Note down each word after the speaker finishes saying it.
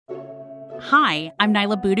Hi, I'm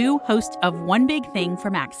Nyla Boodoo, host of One Big Thing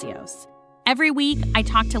from Axios. Every week, I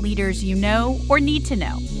talk to leaders you know or need to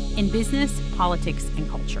know in business, politics, and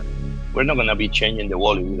culture. We're not going to be changing the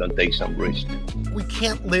world if we don't take some risk. We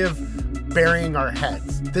can't live burying our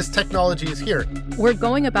heads. This technology is here. We're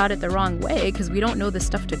going about it the wrong way because we don't know the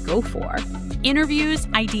stuff to go for. Interviews,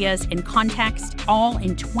 ideas, and context, all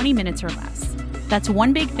in 20 minutes or less. That's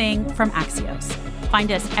One Big Thing from Axios.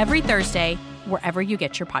 Find us every Thursday, wherever you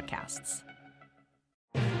get your podcasts.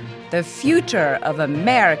 The future of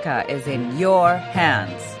America is in your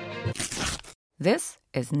hands. This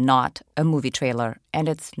is not a movie trailer, and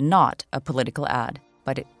it's not a political ad,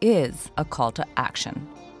 but it is a call to action.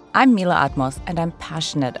 I'm Mila Atmos, and I'm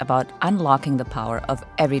passionate about unlocking the power of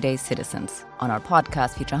everyday citizens. On our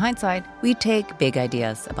podcast, Future Hindsight, we take big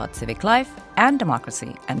ideas about civic life and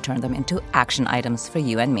democracy and turn them into action items for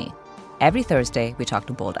you and me. Every Thursday, we talk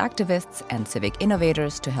to bold activists and civic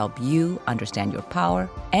innovators to help you understand your power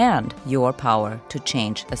and your power to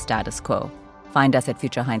change the status quo. Find us at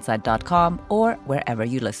futurehindsight.com or wherever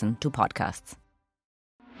you listen to podcasts.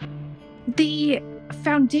 The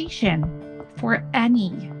foundation for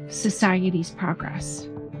any society's progress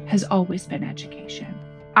has always been education.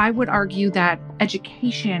 I would argue that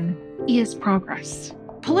education is progress.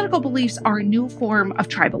 Political beliefs are a new form of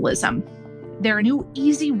tribalism. They're a new,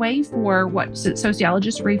 easy way for what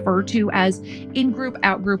sociologists refer to as in-group,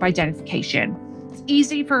 out-group identification. It's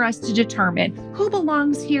easy for us to determine who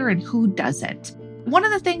belongs here and who doesn't. One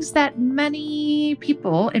of the things that many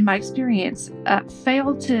people, in my experience,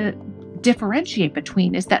 fail to differentiate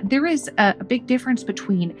between is that there is a big difference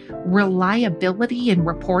between reliability in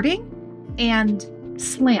reporting and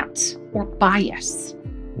slant or bias.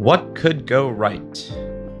 What could go right?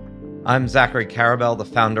 I'm Zachary Karabell, the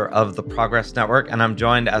founder of the Progress Network, and I'm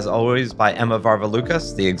joined, as always, by Emma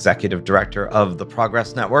Varvaloucas, the executive director of the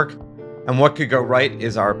Progress Network. And What Could Go Right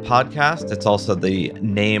is our podcast. It's also the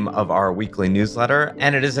name of our weekly newsletter,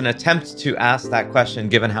 and it is an attempt to ask that question,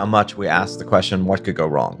 given how much we ask the question, what could go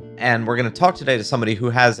wrong? And we're going to talk today to somebody who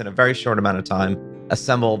has, in a very short amount of time,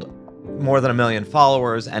 assembled more than 1 million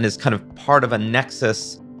followers and is kind of part of a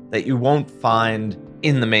nexus that you won't find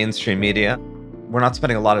in the mainstream media. We're not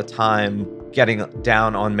spending a lot of time getting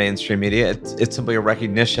down on mainstream media. It's simply a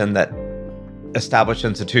recognition that established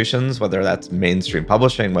institutions, whether that's mainstream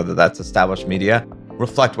publishing, whether that's established media,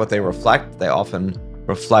 reflect what they reflect. They often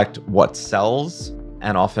reflect what sells,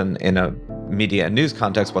 and often in a media and news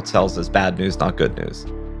context, what sells is bad news, not good news.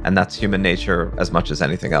 And that's human nature as much as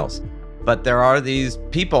anything else. But there are these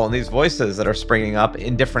people and these voices that are springing up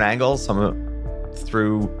in different angles, some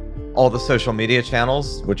through all the social media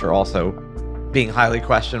channels, which are also being highly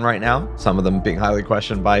questioned right now, some of them being highly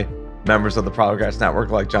questioned by members of the Progress Network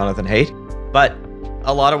like Jonathan Haidt. But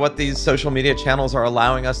a lot of what these social media channels are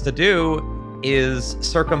allowing us to do is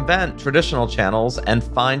circumvent traditional channels and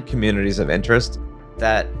find communities of interest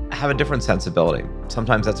that have a different sensibility.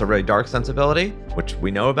 Sometimes that's a really dark sensibility, which we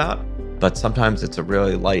know about, but sometimes it's a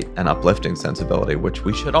really light and uplifting sensibility, which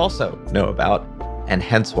we should also know about, and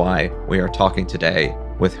hence why we are talking today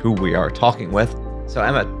with who we are talking with. So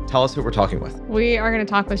Emma, tell us who we're talking with. We are going to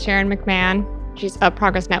talk with Sharon McMahon. She's a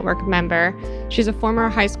Progress Network member. She's a former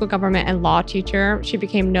high school government and law teacher. She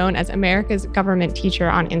became known as America's Government Teacher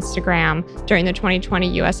on Instagram during the 2020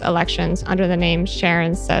 U.S. elections under the name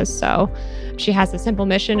Sharon Says So. She has the simple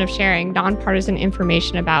mission of sharing nonpartisan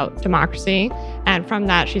information about democracy. And from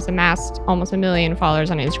that, she's amassed almost 1 million followers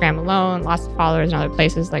on Instagram alone, lots of followers in other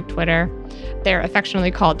places like Twitter. They're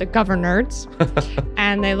affectionately called the Governerds.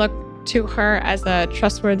 And they look to her as a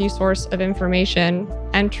trustworthy source of information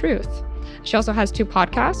and truth. She also has 2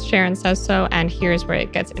 podcasts, Sharon Says So, and Here's Where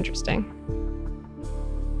It Gets Interesting.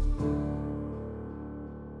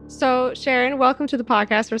 So, Sharon, welcome to the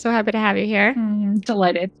podcast. We're so happy to have you here.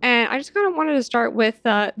 Delighted. And I just kind of wanted to start with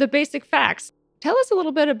the basic facts. Tell us a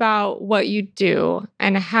little bit about what you do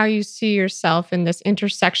and how you see yourself in this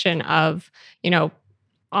intersection of,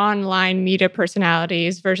 online media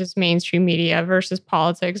personalities versus mainstream media versus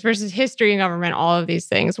politics versus history and government, all of these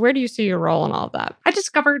things. Where do you see your role in all of that? I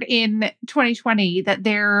discovered in 2020 that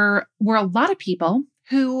there were a lot of people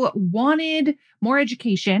who wanted more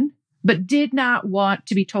education, but did not want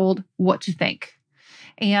to be told what to think.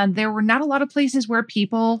 And there were not a lot of places where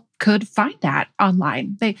people could find that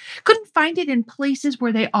online. They couldn't find it in places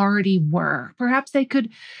where they already were. Perhaps they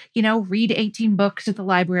could, read 18 books at the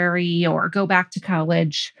library or go back to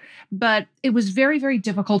college. But it was very, very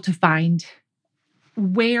difficult to find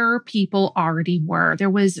where people already were.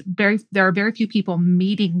 There are very few people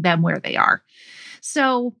meeting them where they are.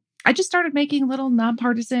 So I just started making little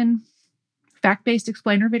nonpartisan fact-based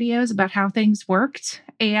explainer videos about how things worked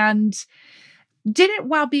and did it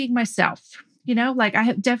while being myself. Like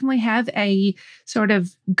I definitely have a sort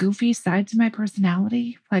of goofy side to my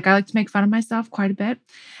personality. Like I like to make fun of myself quite a bit.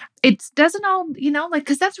 It doesn't all,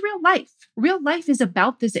 because that's real life. Real life is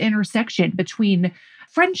about this intersection between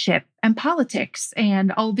friendship and politics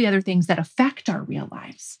and all the other things that affect our real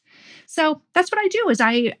lives. So that's what I do is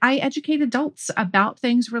I educate adults about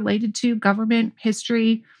things related to government,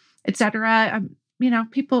 history, etc.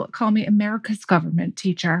 People call me America's government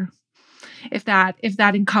teacher, if that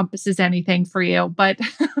encompasses anything for you. But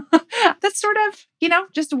that's sort of,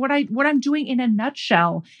 just what I'm doing in a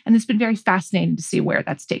nutshell. And it's been very fascinating to see where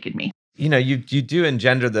that's taken me. You do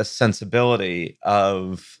engender this sensibility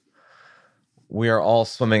of we are all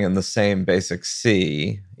swimming in the same basic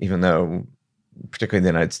sea, even though, particularly in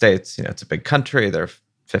the United States, it's a big country. There are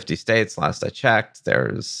 50 states, last I checked.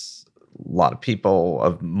 There's a lot of people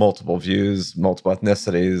of multiple views, multiple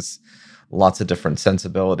ethnicities, lots of different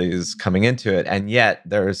sensibilities coming into it. And yet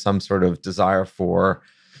there is some sort of desire for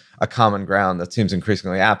a common ground that seems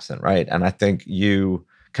increasingly absent, right? And I think you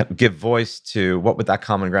give voice to what would that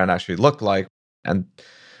common ground actually look like. And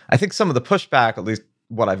I think some of the pushback, at least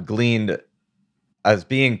what I've gleaned as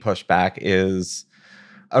being pushback, is,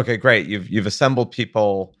 okay, great, you've assembled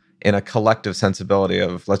people in a collective sensibility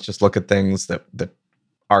of let's just look at things that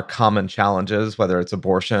are common challenges, whether it's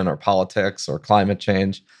abortion or politics or climate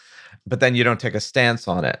change, but then you don't take a stance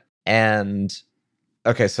on it. And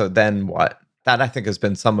okay, so then what? That I think has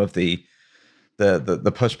been some of the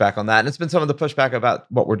pushback on that. And it's been some of the pushback about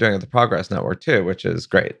what we're doing at the Progress Network too, which is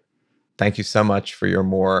great. Thank you so much for your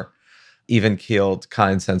more even-keeled,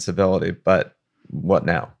 kind sensibility. But what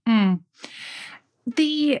now?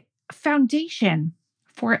 The foundation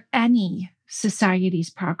for any society's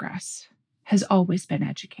progress has always been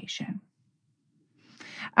education.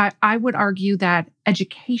 I would argue that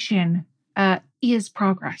education is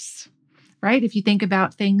progress, right? If you think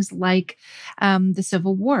about things like the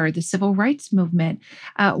Civil War, the Civil Rights Movement,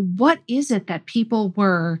 what is it that people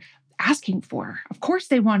were asking for? Of course,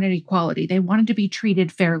 they wanted equality. They wanted to be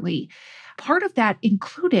treated fairly. Part of that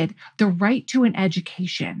included the right to an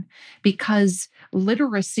education, because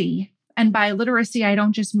literacy, and by literacy, I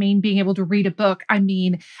don't just mean being able to read a book. I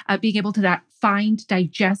mean being able to find,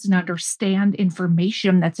 digest, and understand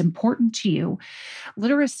information that's important to you.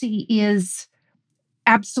 Literacy is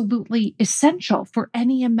absolutely essential for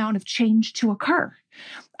any amount of change to occur.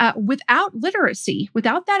 Without literacy,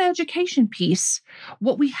 without that education piece,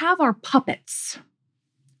 what we have are puppets,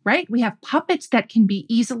 right? We have puppets that can be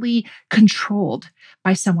easily controlled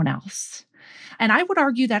by someone else. And I would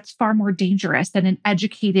argue that's far more dangerous than an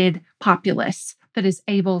educated populace that is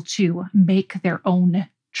able to make their own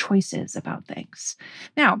choices about things.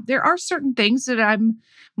 Now, there are certain things that I'm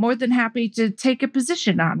more than happy to take a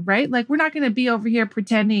position on, right? Like, we're not going to be over here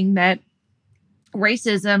pretending that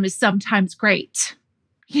racism is sometimes great.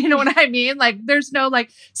 You know what I mean? Like, there's no,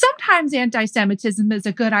 sometimes anti-Semitism is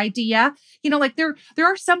a good idea. There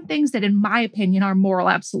are some things that, in my opinion, are moral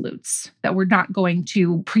absolutes that we're not going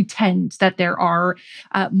to pretend that there are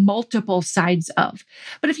multiple sides of.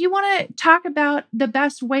 But if you want to talk about the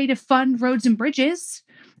best way to fund roads and bridges,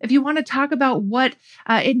 if you want to talk about what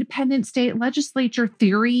independent state legislature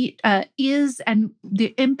theory is and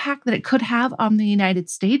the impact that it could have on the United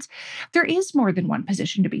States, there is more than one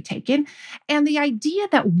position to be taken. And the idea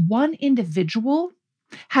that one individual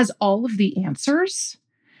has all of the answers,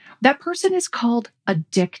 that person is called a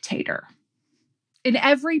dictator. In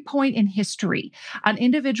every point in history, an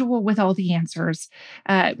individual with all the answers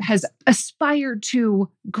has aspired to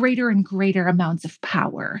greater and greater amounts of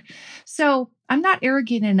power. So I'm not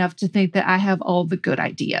arrogant enough to think that I have all the good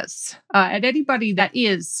ideas. And anybody that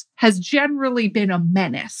has generally been a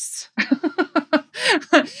menace.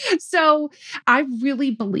 So I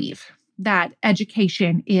really believe that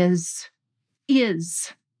education is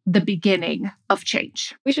the beginning of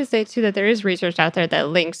change. We should say, too, that there is research out there that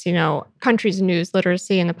links, countries' news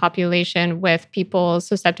literacy and the population with people's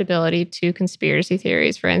susceptibility to conspiracy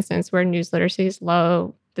theories. For instance, where news literacy is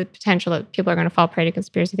low, the potential that people are going to fall prey to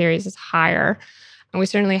conspiracy theories is higher. And we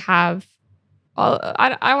certainly have,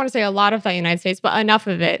 I want to say a lot of that in the United States, but enough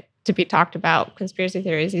of it to be talked about, conspiracy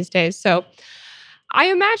theories these days. So I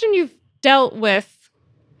imagine you've dealt with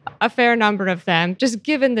a fair number of them, just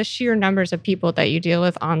given the sheer numbers of people that you deal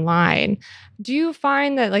with online. Do you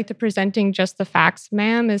find that the presenting just the facts,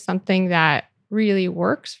 ma'am, is something that really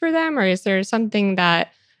works for them? Or is there something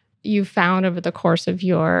that you found over the course of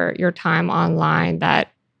your time online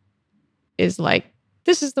that is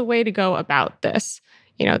this is the way to go about this?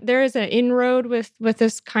 There is an inroad with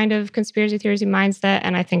this kind of conspiracy theories mindset,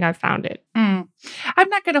 and I think I've found it. I'm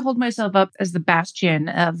not going to hold myself up as the bastion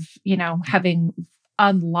of, having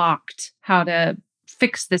unlocked how to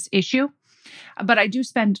fix this issue. But I do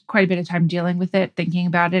spend quite a bit of time dealing with it, thinking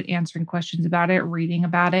about it, answering questions about it, reading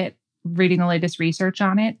the latest research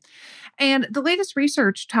on it. And the latest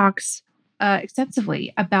research talks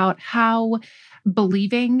extensively about how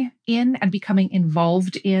believing in and becoming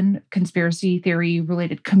involved in conspiracy theory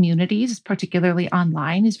related communities, particularly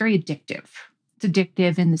online, is very addictive. It's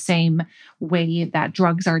addictive in the same way that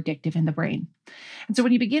drugs are addictive in the brain. And so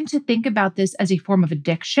when you begin to think about this as a form of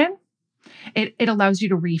addiction, it allows you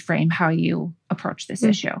to reframe how you approach this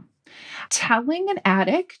issue. Telling an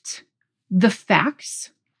addict the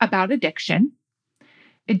facts about addiction,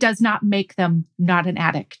 it does not make them not an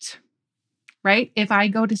addict. Right? If I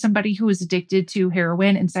go to somebody who is addicted to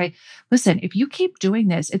heroin and say, listen, if you keep doing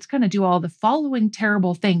this, it's going to do all the following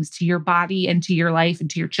terrible things to your body and to your life and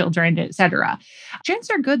to your children, et cetera.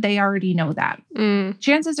 Chances are good they already know that.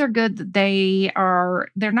 Chances are good that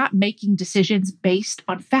they're not making decisions based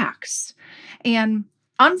on facts. And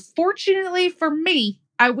unfortunately for me,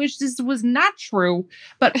 I wish this was not true,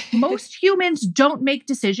 but most humans don't make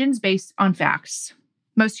decisions based on facts.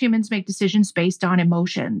 Most humans make decisions based on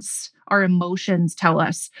emotions. Our emotions tell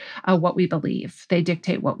us what we believe. They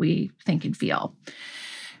dictate what we think and feel.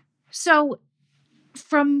 So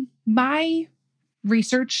from my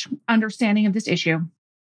research understanding of this issue,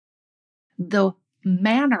 the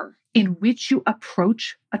manner in which you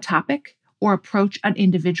approach a topic or approach an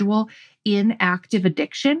individual in active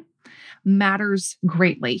addiction matters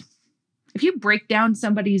greatly. If you break down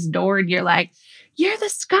somebody's door and you're like, you're the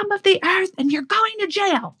scum of the earth and you're going to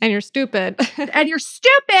jail. And you're stupid. And you're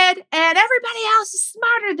stupid and everybody else is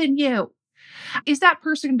smarter than you. Is that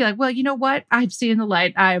person going to be like, well, you know what? I've seen the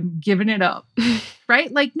light. I'm giving it up.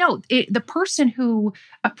 Right? Like, no, the person who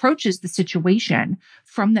approaches the situation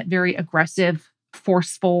from that very aggressive,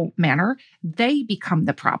 forceful manner, they become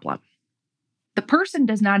the problem. The person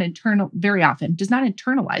very often does not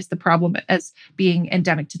internalize the problem as being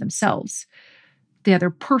endemic to themselves. The other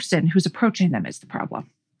person who's approaching them is the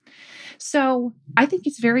problem. So I think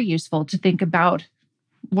it's very useful to think about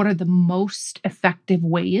what are the most effective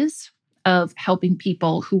ways of helping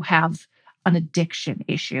people who have an addiction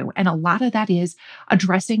issue. And a lot of that is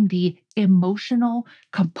addressing the emotional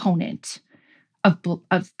component of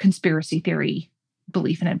conspiracy theory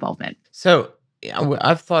belief and involvement. So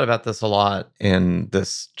I've thought about this a lot in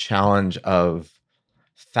this challenge of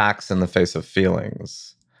facts in the face of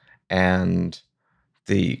feelings and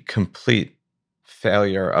the complete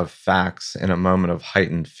failure of facts in a moment of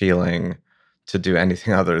heightened feeling to do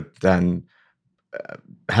anything other than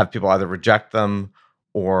have people either reject them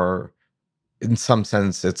or in some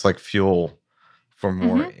sense it's like fuel for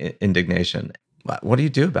more indignation. What do you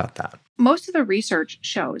do about that? Most of the research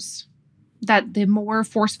shows that the more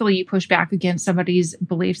forcefully you push back against somebody's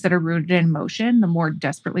beliefs that are rooted in emotion, the more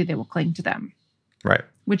desperately they will cling to them. Right.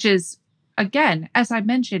 Which is, again, as I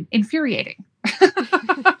mentioned, infuriating.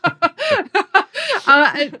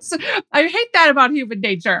 I hate that about human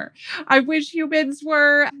nature. I wish humans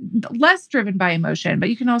were less driven by emotion, but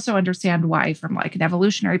you can also understand why from like an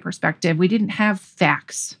evolutionary perspective, we didn't have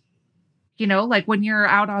facts. Like when you're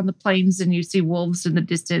out on the plains and you see wolves in the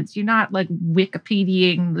distance, you're not like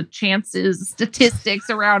Wikipediaing the statistics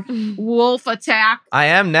around wolf attack. I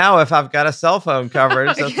am now if I've got a cell phone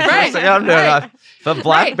coverage. That's the Right, first thing I'm doing. right. If a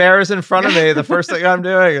black bear is in front of me, the first thing I'm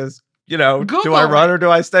doing is, Google do I run or do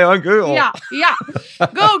I stay on Google? Yeah.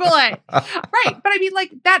 Google it. Right. But I mean,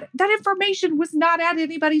 like that information was not at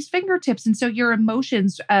anybody's fingertips. And so your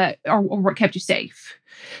emotions are what kept you safe.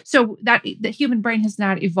 So that the human brain has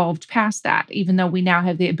not evolved past that, even though we now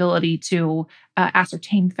have the ability to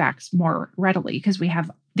ascertain facts more readily because we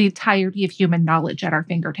have the entirety of human knowledge at our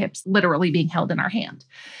fingertips, literally being held in our hand.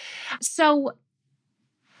 So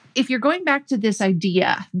if you're going back to this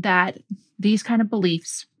idea that these kind of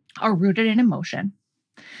beliefs are rooted in emotion,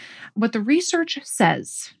 what the research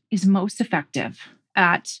says is most effective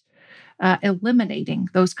at eliminating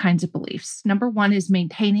those kinds of beliefs. Number one is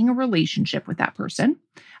maintaining a relationship with that person.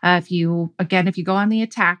 If you go on the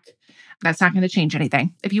attack, that's not going to change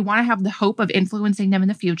anything. If you want to have the hope of influencing them in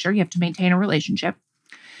the future, you have to maintain a relationship.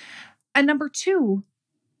 And number two,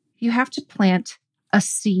 you have to plant a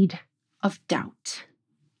seed of doubt.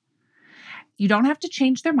 You don't have to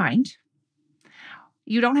change their mind.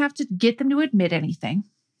 You don't have to get them to admit anything.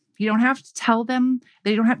 You don't have to tell them,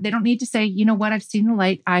 they don't need to say, you know what, I've seen the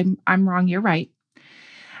light. I'm wrong. You're right.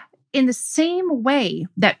 In the same way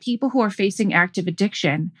that people who are facing active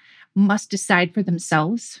addiction must decide for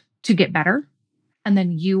themselves to get better and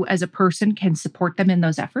then you as a person can support them in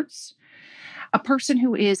those efforts. A person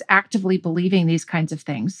who is actively believing these kinds of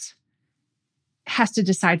things has to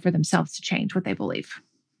decide for themselves to change what they believe.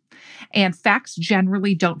 And facts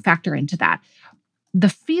generally don't factor into that. The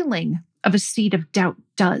feeling of a seed of doubt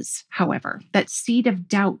does, however. That seed of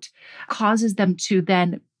doubt causes them to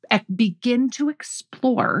then begin to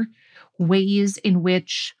explore ways in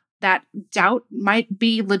which that doubt might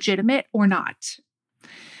be legitimate or not.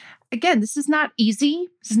 Again, this is not easy.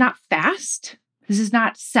 This is not fast. This is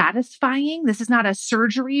not satisfying. This is not a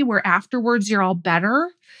surgery where afterwards you're all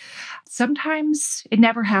better. Sometimes it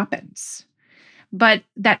never happens. But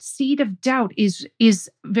that seed of doubt is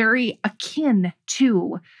very akin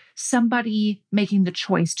to somebody making the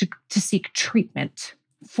choice to seek treatment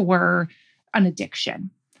for an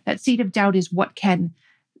addiction. That seed of doubt is what can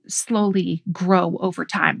slowly grow over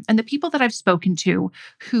time. And the people that I've spoken to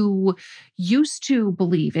who used to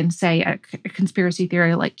believe in, say, a conspiracy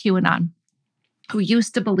theory like QAnon, who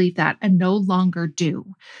used to believe that and no longer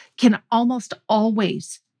do, can almost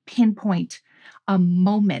always pinpoint a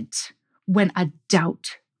moment when a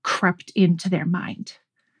doubt crept into their mind,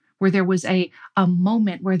 where there was a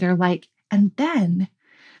moment where they're like, and then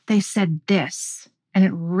they said this, and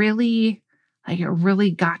it really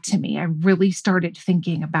got to me. I really started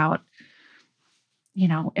thinking about,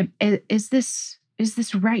 is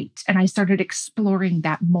this right? And I started exploring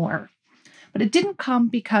that more. But it didn't come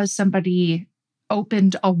because somebody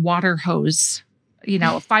opened a water hose,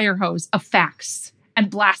 a fire hose of facts and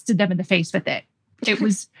blasted them in the face with it. It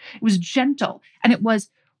was gentle, and it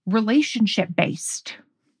was relationship based,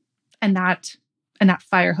 and not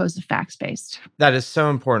fire hose of facts based. That is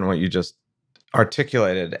so important what you just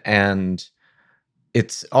articulated, and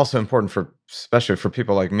it's also important especially for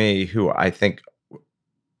people like me who I think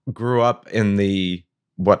grew up in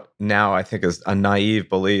what now I think is a naive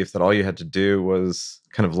belief that all you had to do was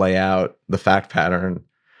kind of lay out the fact pattern,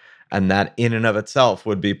 and that in and of itself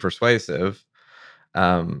would be persuasive.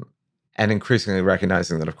 And increasingly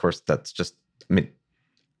recognizing that, of course, that's just,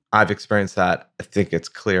 I've experienced that. I think it's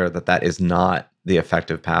clear that is not the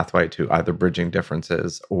effective pathway to either bridging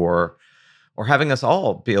differences or having us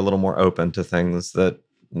all be a little more open to things that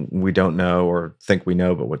we don't know or think we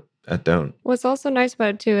know, but don't. What's also nice about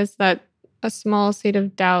it, too, is that a small seed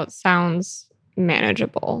of doubt sounds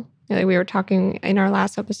manageable. Like we were talking in our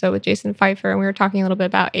last episode with Jason Pfeiffer, and we were talking a little bit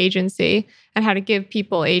about agency and how to give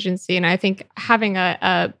people agency. And I think having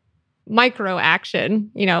a micro action,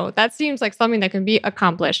 that seems like something that can be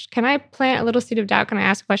accomplished. Can I plant a little seed of doubt? Can I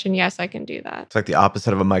ask a question? Yes, I can do that. It's like the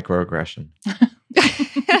opposite of a microaggression.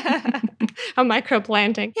 A micro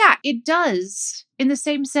planting. Yeah, it does. In the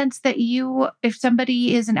same sense that if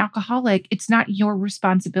somebody is an alcoholic, it's not your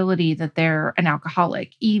responsibility that they're an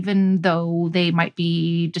alcoholic, even though they might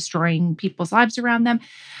be destroying people's lives around them,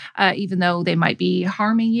 even though they might be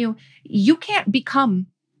harming you. You can't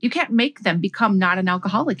make them become not an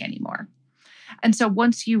alcoholic anymore. And so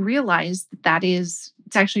once you realize that it's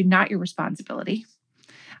actually not your responsibility.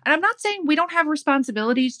 And I'm not saying we don't have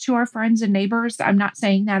responsibilities to our friends and neighbors. I'm not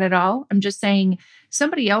saying that at all. I'm just saying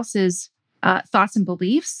somebody else's thoughts and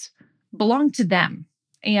beliefs belong to them.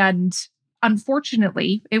 And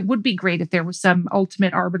unfortunately, it would be great if there was some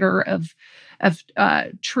ultimate arbiter of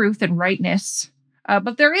truth and rightness.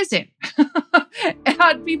 But there isn't.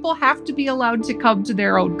 And people have to be allowed to come to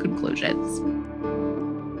their own conclusions.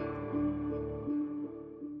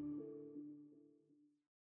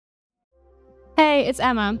 Hey, it's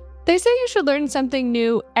Emma. They say you should learn something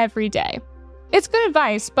new every day. It's good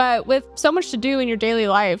advice, but with so much to do in your daily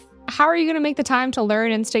life, how are you going to make the time to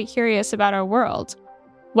learn and stay curious about our world?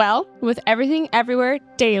 Well, with Everything Everywhere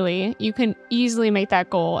Daily, you can easily make that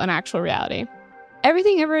goal an actual reality.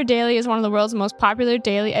 Everything Everywhere Daily is one of the world's most popular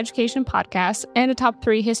daily education podcasts and a top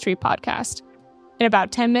 3 history podcast. In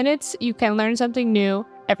about 10 minutes, you can learn something new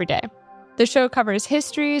every day. The show covers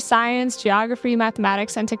history, science, geography,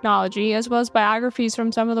 mathematics, and technology, as well as biographies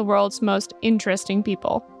from some of the world's most interesting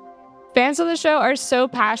people. Fans of the show are so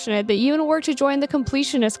passionate that even work to join the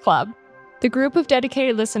Completionist Club, the group of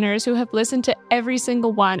dedicated listeners who have listened to every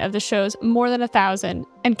single one of the show's more than 1,000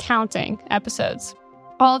 and counting episodes.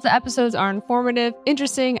 All of the episodes are informative,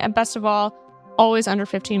 interesting, and best of all, always under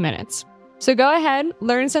 15 minutes. So go ahead,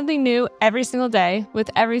 learn something new every single day with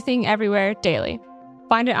Everything Everywhere Daily.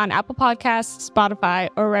 Find it on Apple Podcasts, Spotify,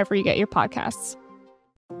 or wherever you get your podcasts.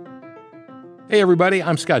 Hey everybody,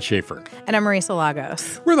 I'm Scott Schaefer. And I'm Marisa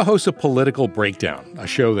Lagos. We're the hosts of Political Breakdown, a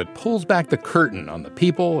show that pulls back the curtain on the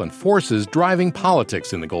people and forces driving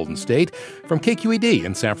politics in the Golden State from KQED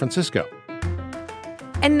in San Francisco.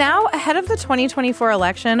 And now, ahead of the 2024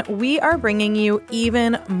 election, we are bringing you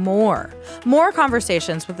even more. More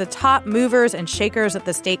conversations with the top movers and shakers at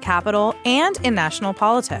the state capitol and in national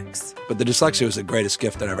politics. But the dyslexia was the greatest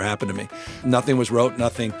gift that ever happened to me. Nothing was rote,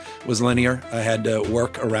 nothing was linear. I had to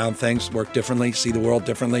work around things, work differently, see the world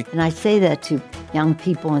differently. And I say that to young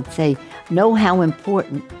people and say, know how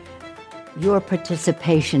important your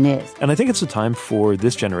participation is. And I think it's a time for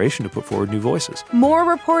this generation to put forward new voices. More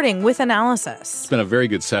reporting with analysis. It's been a very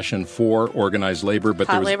good session for organized labor. But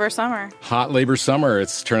Hot labor summer. Hot labor summer.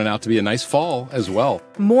 It's turning out to be a nice fall as well.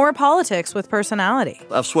 More politics with personality.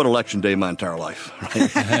 I've sweat election day my entire life.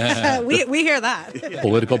 Right? we hear that.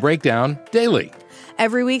 Political Breakdown Daily.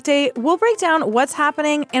 Every weekday, we'll break down what's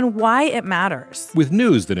happening and why it matters. With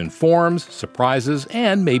news that informs, surprises,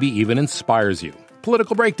 and maybe even inspires you.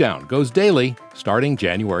 Political Breakdown goes daily starting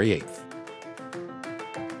January 8th.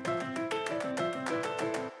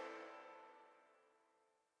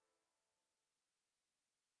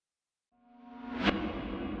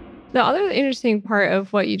 The other interesting part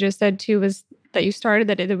of what you just said, too, was that you started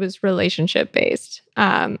that it was relationship-based.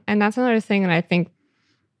 And that's another thing that I think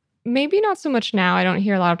maybe not so much now. I don't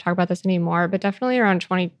hear a lot of talk about this anymore, but definitely around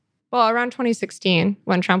 2016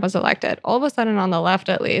 when Trump was elected. All of a sudden, on the left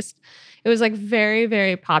at least, it was like very,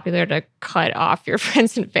 very popular to cut off your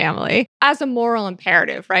friends and family as a moral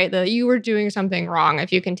imperative, right? That you were doing something wrong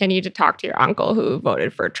if you continue to talk to your uncle who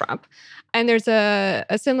voted for Trump. And there's a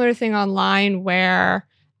similar thing online where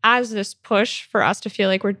as this push for us to feel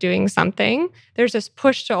like we're doing something, there's this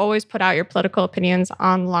push to always put out your political opinions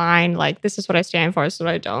online, like this is what I stand for, this is what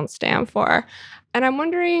I don't stand for. And I'm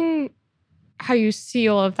wondering how you see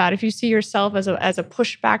all of that, if you see yourself as a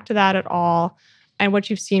pushback to that at all, and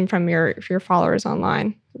what you've seen from your followers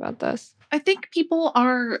online about this. I think people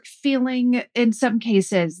are feeling, in some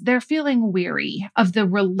cases, they're feeling weary of the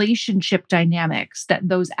relationship dynamics that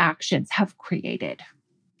those actions have created.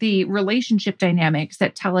 The relationship dynamics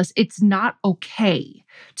that tell us it's not okay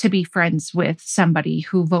to be friends with somebody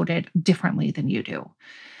who voted differently than you do.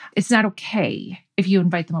 It's not okay if you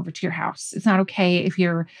invite them over to your house. It's not okay if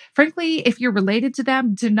if you're related to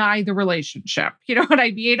them, deny the relationship. You know what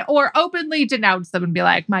I mean? Or openly denounce them and be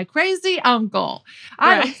like, my crazy uncle,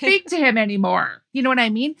 I don't speak to him anymore. You know what I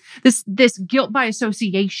mean? This guilt by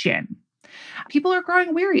association. People are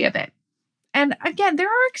growing weary of it. And again, there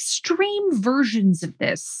are extreme versions of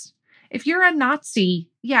this. If you're a Nazi,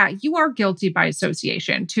 yeah, you are guilty by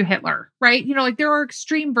association to Hitler, right? You know, like there are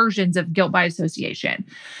extreme versions of guilt by association.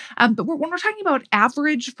 But when we're talking about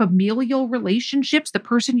average familial relationships, the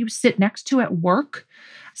person you sit next to at work,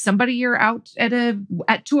 somebody you're out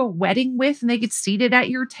to a wedding with and they get seated at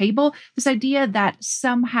your table, this idea that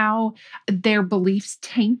somehow their beliefs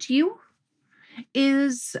taint you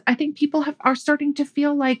is, I think people are starting to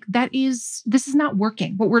feel like this is not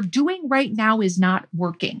working. What we're doing right now is not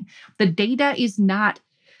working. The data is not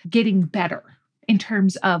getting better in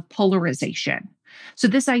terms of polarization. So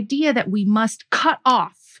this idea that we must cut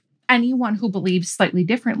off anyone who believes slightly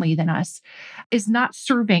differently than us is not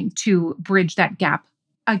serving to bridge that gap.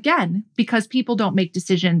 Again, because people don't make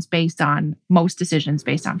most decisions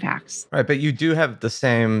based on facts. Right, but you do have the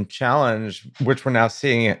same challenge, which we're now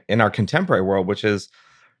seeing in our contemporary world, which is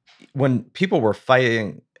when people were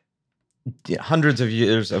fighting hundreds of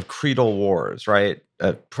years of creedal wars, right?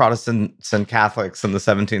 Protestants and Catholics in the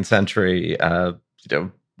 17th century,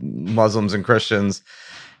 Muslims and Christians.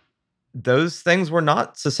 Those things were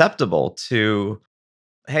not susceptible to,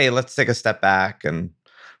 hey, let's take a step back and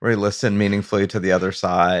really listen meaningfully to the other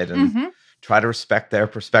side and try to respect their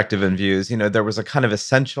perspective and views. You know, there was a kind of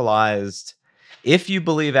essentialized, if you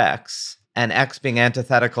believe X and X being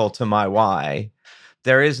antithetical to my Y,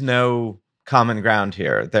 there is no common ground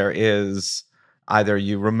here. There is either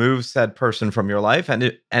you remove said person from your life,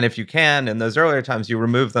 and if you can, in those earlier times, you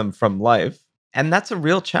remove them from life. And that's a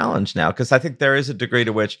real challenge now, because I think there is a degree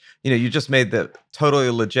to which, you just made the totally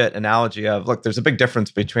legit analogy of, look, there's a big difference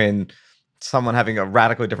between someone having a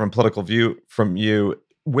radically different political view from you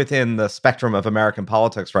within the spectrum of American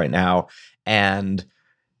politics right now, and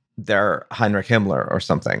they're Heinrich Himmler or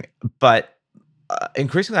something. But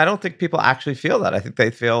increasingly, I don't think people actually feel that. I think they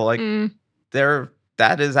feel like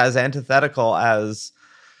that is as antithetical as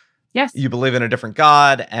you believe in a different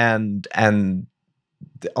God, and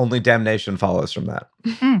only damnation follows from that.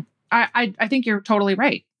 I think you're totally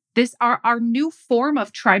right. Our new form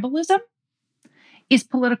of tribalism is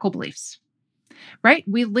political beliefs. Right?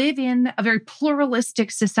 We live in a very pluralistic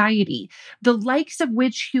society, the likes of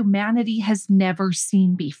which humanity has never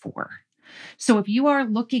seen before. So if you are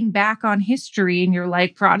looking back on history and you're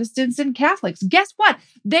like Protestants and Catholics, guess what?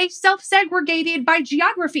 They self-segregated by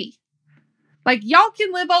geography. Like, y'all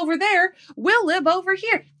can live over there. We'll live over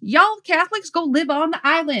here. Y'all Catholics go live on the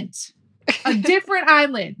island, a different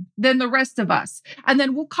island than the rest of us. And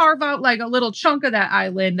then we'll carve out like a little chunk of that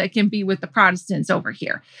island that can be with the Protestants over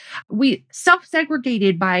here. We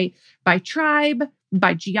self-segregated by tribe,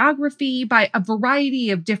 by geography, by a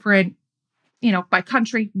variety of different, by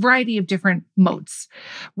country, variety of different modes.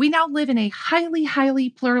 We now live in a highly, highly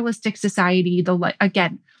pluralistic society.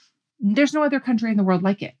 Again, there's no other country in the world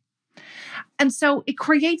like it. And so it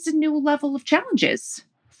creates a new level of challenges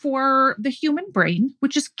for the human brain,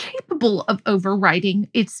 which is capable of overriding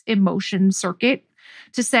its emotion circuit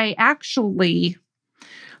to say, actually,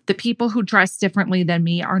 the people who dress differently than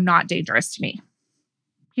me are not dangerous to me.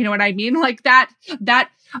 You know what I mean? Like that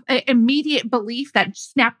immediate belief, that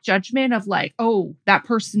snap judgment of like, oh, that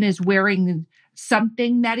person is wearing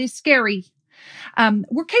something that is scary.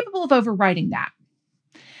 We're capable of overriding that.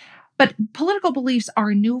 But political beliefs are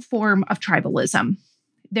a new form of tribalism.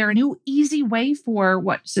 They're a new easy way for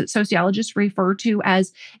what sociologists refer to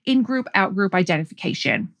as in-group, out-group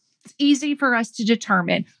identification. It's easy for us to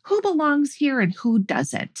determine who belongs here and who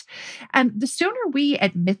doesn't. And the sooner we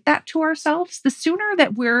admit that to ourselves, the sooner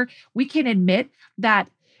that we can admit that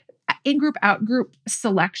in-group, out-group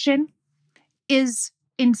selection is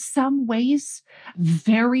in some ways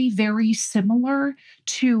very, very similar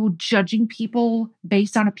to judging people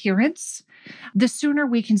based on appearance, the sooner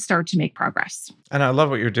we can start to make progress. And I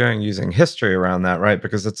love what you're doing using history around that, right?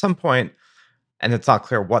 Because at some point, and it's not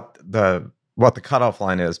clear what the cutoff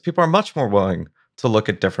line is, people are much more willing to look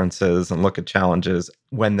at differences and look at challenges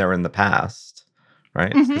when they're in the past,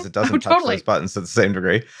 right? Because it doesn't touch those buttons to the same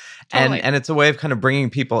degree. Totally. And it's a way of kind of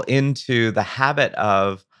bringing people into the habit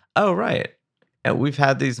of, oh, right, and we've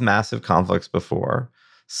had these massive conflicts before.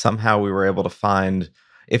 Somehow we were able to find,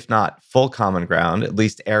 if not full common ground, at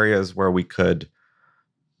least areas where we could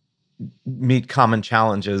meet common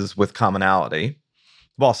challenges with commonality,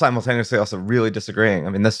 while simultaneously also really disagreeing. I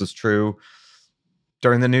mean, this was true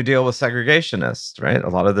during the New Deal with segregationists, right? A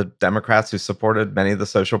lot of the Democrats who supported many of the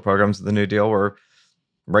social programs of the New Deal were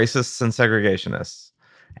racists and segregationists,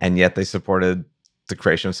 and yet they supported the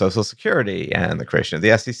creation of Social Security and the creation of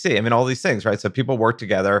the SEC. I mean, all these things, right? So people work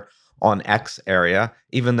together on X area,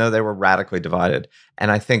 even though they were radically divided. And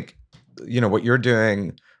I think, what you're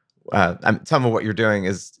doing, some of what you're doing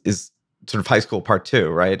is sort of high school part 2,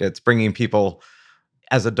 right? It's bringing people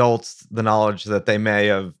as adults the knowledge that they may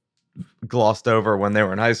have glossed over when they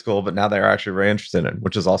were in high school, but now they're actually very interested in,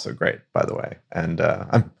 which is also great, by the way. And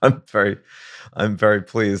I'm very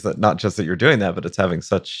pleased that not just that you're doing that, but it's having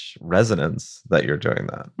such resonance that you're doing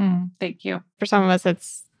that. Thank you. For some of us,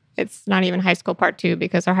 it's not even high school part 2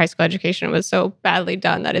 because our high school education was so badly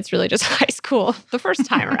done that it's really just high school the first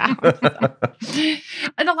time around.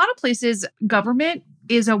 In a lot of places, government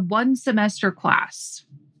is a 1-semester class.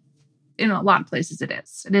 In a lot of places it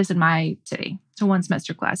is. It is in my city. It's a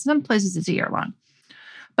 1-semester class. In some places it's a year long.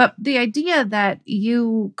 But the idea that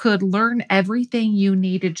you could learn everything you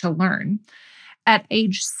needed to learn at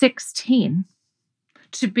age 16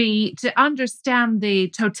 to understand the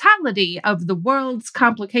totality of the world's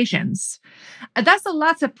complications, that's a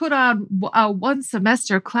lot to put on a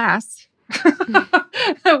 1-semester class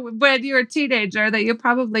when you're a teenager that you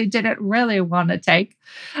probably didn't really want to take.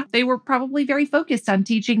 They were probably very focused on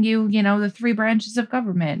teaching you, the 3 branches of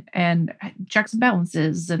government and checks and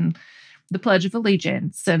balances and the Pledge of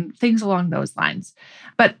Allegiance and things along those lines.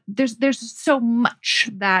 But there's so much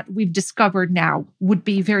that we've discovered now would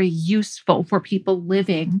be very useful for people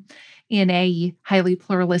living in a highly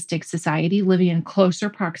pluralistic society, living in closer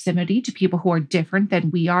proximity to people who are different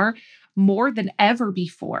than we are more than ever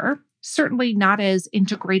before. Certainly not as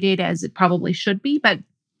integrated as it probably should be, but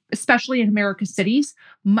especially in America's cities,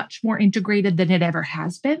 much more integrated than it ever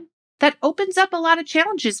has been. That opens up a lot of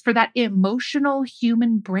challenges for that emotional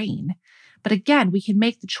human brain. But again, we can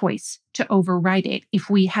make the choice to override it if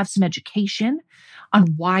we have some education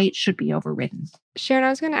on why it should be overridden. Sharon, I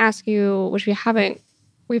was going to ask you, which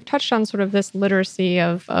we've touched on sort of this literacy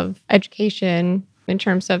of education in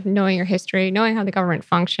terms of knowing your history, knowing how the government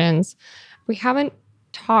functions. We haven't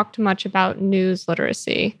talked much about news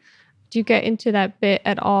literacy. Do you get into that bit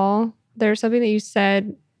at all? There's something that you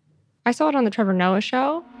said, I saw it on the Trevor Noah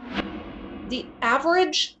show. The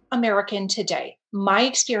average American today, my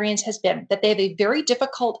experience has been that they have a very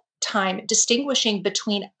difficult time distinguishing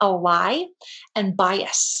between a lie and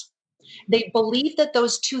bias. They believe that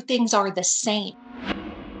those two things are the same.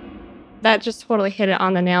 That just totally hit it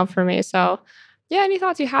on the nail for me. So, yeah, any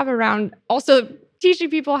thoughts you have around also teaching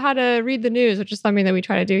people how to read the news, which is something that we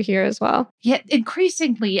try to do here as well? Yet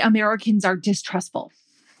increasingly, Americans are distrustful.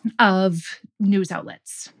 of news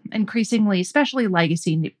outlets, increasingly, especially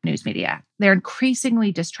legacy news media. They're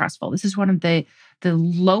increasingly distrustful. This is one of the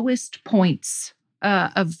lowest points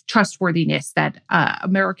of trustworthiness that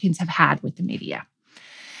Americans have had with the media.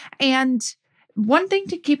 And one thing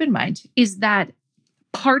to keep in mind is that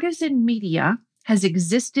partisan media has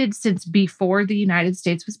existed since before the United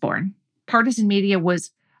States was born. Partisan media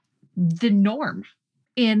was the norm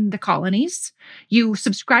in the colonies. You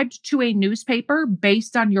subscribed to a newspaper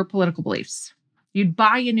based on your political beliefs. You'd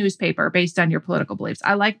buy a newspaper based on your political beliefs.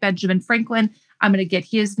 I like Benjamin Franklin. I'm going to get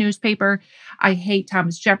his newspaper. I hate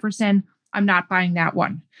Thomas Jefferson. I'm not buying that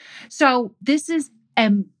one. So this is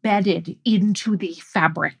embedded into the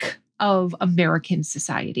fabric of American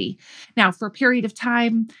society. Now, for a period of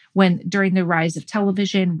time when during the rise of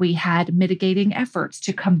television, we had mitigating efforts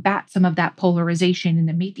to combat some of that polarization in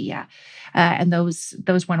the media. And those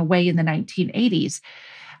went away in the 1980s.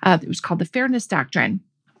 It was called the Fairness Doctrine.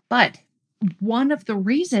 But one of the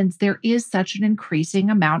reasons there is such an increasing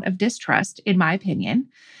amount of distrust, in my opinion,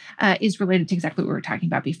 is related to exactly what we were talking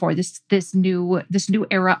about before. This new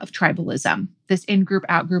era of tribalism, this in-group,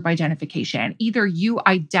 out-group identification. Either you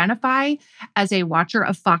identify as a watcher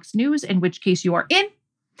of Fox News, in which case you are in,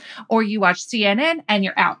 or you watch CNN and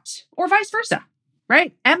you're out, or vice versa,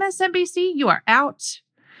 right? MSNBC, you are out.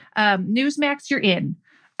 Newsmax, you're in,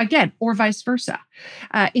 again, or vice versa.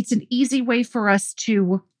 It's an easy way for us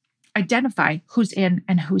to identify who's in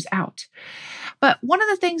and who's out. But one of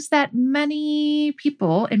the things that many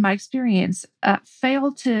people, in my experience,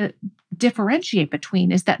 fail to differentiate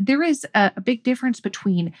between is that there is a big difference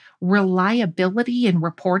between reliability in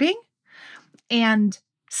reporting and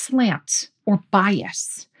slant or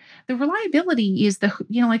bias. The reliability is the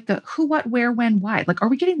who, what, where, when, why. Like, are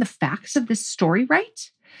we getting the facts of this story right?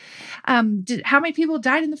 How many people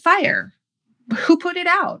died in the fire? Who put it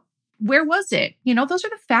out? Where was it? Those are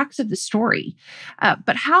the facts of the story.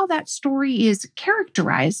 But how that story is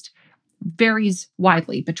characterized varies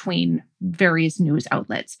widely between various news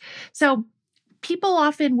outlets. So people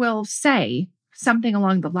often will say something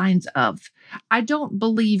along the lines of, I don't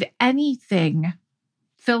believe anything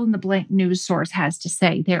fill in the blank news source has to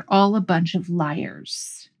say. They're all a bunch of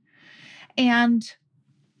liars. And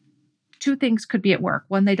two things could be at work.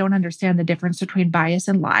 One, they don't understand the difference between bias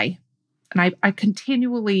and lie. And I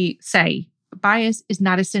continually say bias is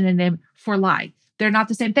not a synonym for lie. They're not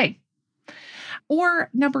the same thing. Or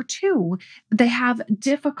number two, they have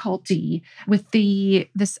difficulty with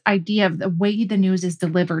this idea of the way the news is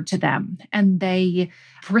delivered to them. And they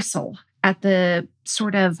bristle at the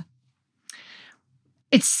sort of,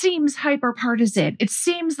 it seems hyper-partisan. It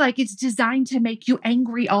seems like it's designed to make you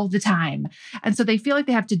angry all the time. And so they feel like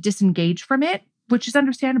they have to disengage from it, which is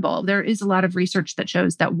understandable. There is a lot of research that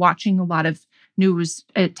shows that watching a lot of news,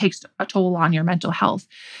 it takes a toll on your mental health.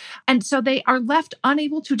 And so they are left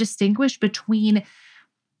unable to distinguish between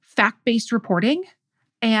fact-based reporting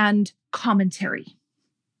and commentary.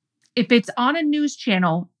 If it's on a news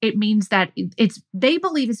channel, it means that they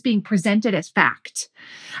believe it's being presented as fact.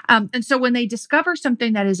 And so when they discover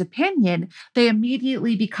something that is opinion, they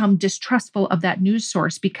immediately become distrustful of that news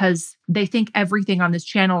source because they think everything on this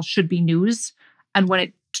channel should be news. And when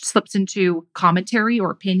it slips into commentary or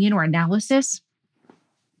opinion or analysis,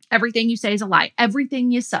 everything you say is a lie.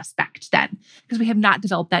 Everything is suspect then, because we have not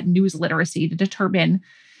developed that news literacy to determine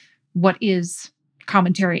what is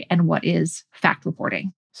commentary and what is fact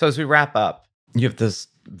reporting. So as we wrap up, you have this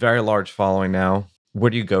very large following now. Where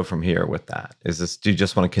do you go from here with that? Do you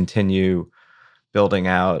just want to continue building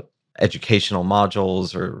out educational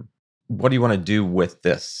modules, or what do you want to do with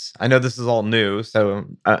this? I know this is all new, so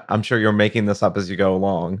I'm sure you're making this up as you go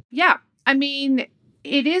along. Yeah. I mean,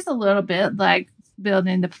 it is a little bit like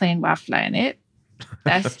building the plane while flying it.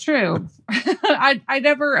 That's true. I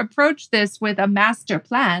never approached this with a master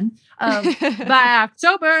plan of by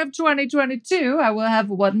October of 2022, I will have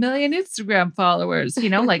 1 million Instagram followers.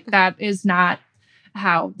 That is not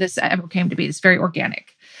how this ever came to be. It's very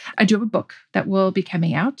organic. I do have a book that will be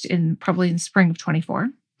coming out probably in the spring of 24.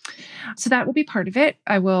 So that will be part of it.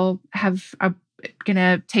 I'm going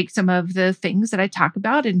to take some of the things that I talk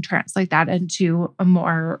about and translate that into a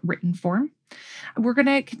more written form. We're going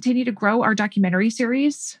to continue to grow our documentary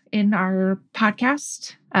series in our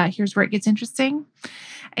podcast. Here's where it gets interesting.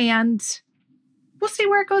 And we'll see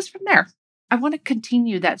where it goes from there. I want to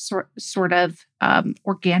continue that sort of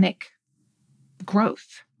organic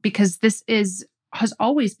growth, because this has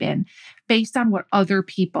always been based on what other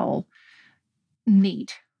people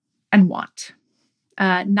need and want,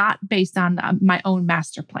 not based on my own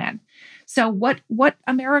master plan. So what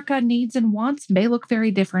America needs and wants may look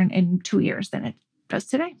very different in 2 years than it does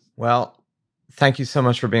today. Well, thank you so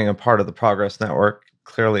much for being a part of the Progress Network.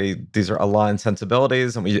 Clearly, these are aligned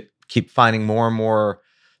sensibilities, and we keep finding more and more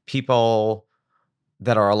people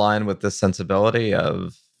that are aligned with this sensibility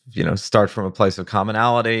of, start from a place of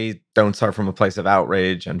commonality, don't start from a place of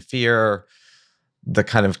outrage and fear. The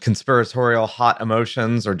kind of conspiratorial hot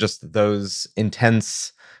emotions or just those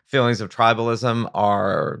intense feelings of tribalism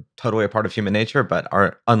are totally a part of human nature, but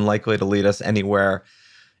are unlikely to lead us anywhere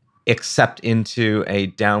except into a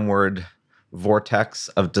downward vortex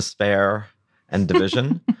of despair and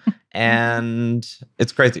division. And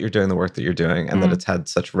it's great that you're doing the work that you're doing and that it's had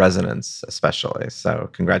such resonance, especially. So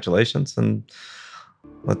congratulations, and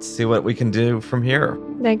let's see what we can do from here.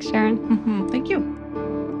 Thanks, Sharon. Thank you.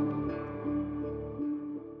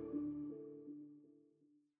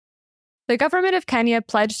 The government of Kenya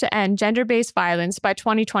pledged to end gender-based violence by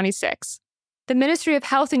 2026. The Ministry of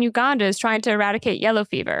Health in Uganda is trying to eradicate yellow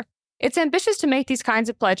fever. It's ambitious to make these kinds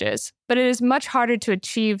of pledges, but it is much harder to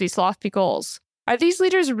achieve these lofty goals. Are these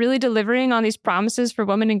leaders really delivering on these promises for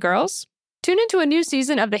women and girls? Tune into a new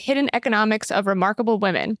season of The Hidden Economics of Remarkable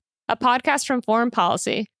Women, a podcast from Foreign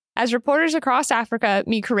Policy, as reporters across Africa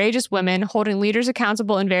meet courageous women holding leaders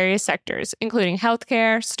accountable in various sectors, including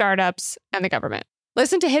healthcare, startups, and the government.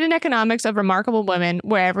 Listen to Hidden Economics of Remarkable Women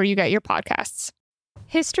wherever you get your podcasts.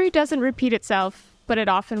 History doesn't repeat itself, but it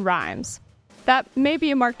often rhymes. That may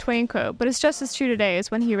be a Mark Twain quote, but it's just as true today as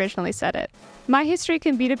when he originally said it. My History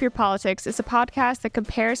Can Beat Up Your Politics is a podcast that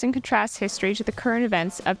compares and contrasts history to the current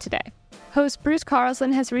events of today. Host Bruce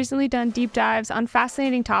Carlson has recently done deep dives on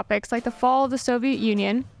fascinating topics like the fall of the Soviet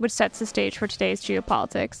Union, which sets the stage for today's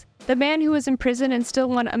geopolitics, the man who was in prison and still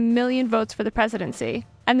won 1 million votes for the presidency,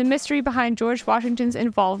 and the mystery behind George Washington's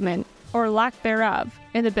involvement, or lack thereof,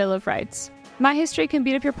 in the Bill of Rights. My History Can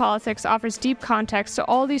Beat Up Your Politics offers deep context to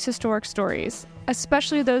all these historic stories,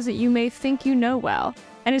 especially those that you may think you know well,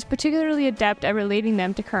 and is particularly adept at relating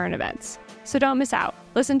them to current events. So don't miss out.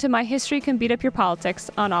 Listen to My History Can Beat Up Your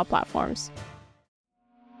Politics on all platforms.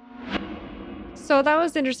 So that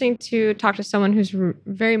was interesting to talk to someone who's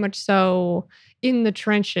very much so in the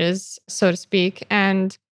trenches, so to speak.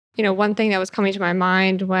 And, one thing that was coming to my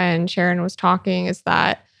mind when Sharon was talking is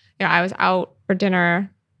that, I was out for dinner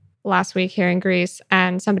last week here in Greece,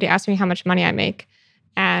 and somebody asked me how much money I make.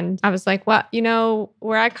 And I was like, well,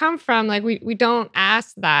 where I come from, like, we don't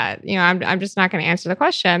ask that. I'm just not going to answer the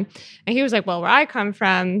question. And he was like, well, where I come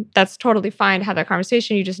from, that's totally fine to have that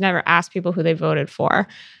conversation. You just never ask people who they voted for.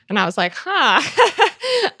 And I was like,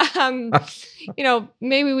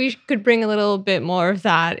 maybe we could bring a little bit more of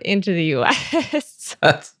that into the U.S.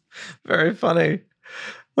 That's very funny.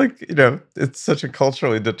 Like, it's such a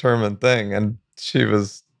culturally determined thing. And she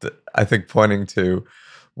was, I think, pointing to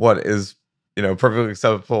what is, perfectly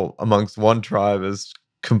acceptable amongst one tribe is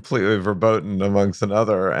completely verboten amongst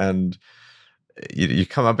another. And you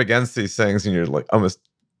come up against these things and you're like, almost,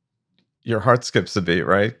 your heart skips a beat,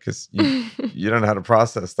 right? Because you don't know how to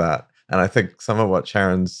process that. And I think some of what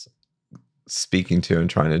Sharon's speaking to and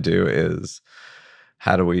trying to do is,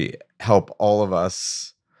 how do we help all of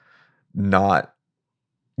us not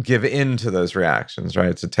give in to those reactions,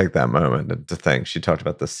 right? To take that moment and to think. She talked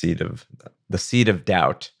about the seed of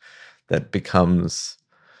doubt that becomes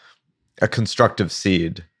a constructive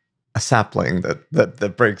seed, a sapling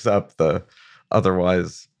that breaks up the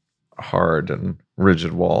otherwise hard and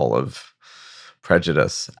rigid wall of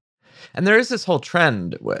prejudice. And there is this whole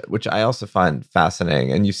trend, which I also find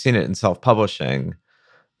fascinating, and you've seen it in self-publishing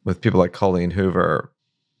with people like Colleen Hoover,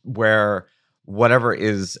 where whatever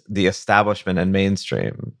is the establishment and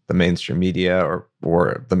mainstream, the mainstream media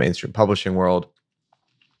or the mainstream publishing world,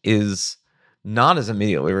 is not as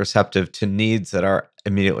immediately receptive to needs that are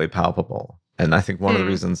immediately palpable. And I think one of the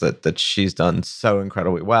reasons that she's done so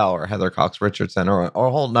incredibly well, or Heather Cox Richardson, or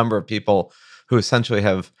a whole number of people who essentially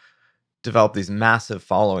have developed these massive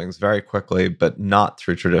followings very quickly, but not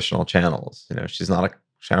through traditional channels.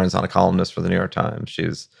 Sharon's not a columnist for the New York Times.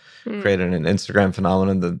 She's created an Instagram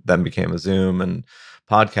phenomenon that then became a Zoom and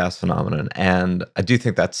podcast phenomenon. And I do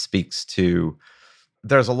think that speaks to,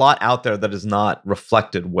 there's a lot out there that is not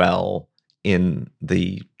reflected well in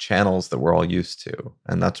the channels that we're all used to.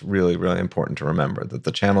 And that's really, really important to remember, that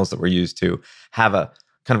the channels that we're used to have a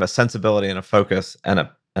kind of a sensibility and a focus and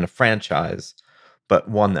a franchise, but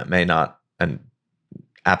one that may not and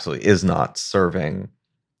absolutely is not serving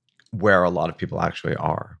where a lot of people actually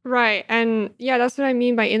are. Right. And yeah, that's what I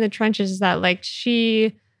mean by in the trenches, is that like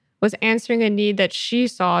she was answering a need that she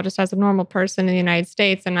saw just as a normal person in the United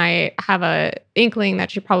States. And I have a inkling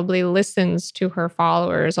that she probably listens to her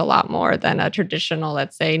followers a lot more than a traditional,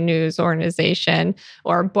 let's say, news organization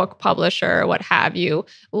or book publisher or what have you,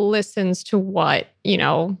 listens to what,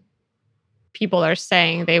 people are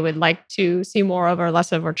saying they would like to see more of or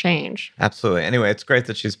less of or change. Absolutely. Anyway, it's great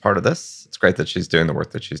that she's part of this. It's great that she's doing the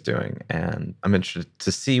work that she's doing. And I'm interested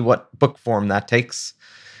to see what book form that takes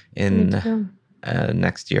in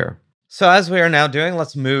next year. So as we are now doing,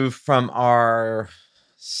 let's move from our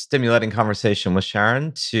stimulating conversation with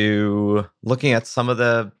Sharon to looking at some of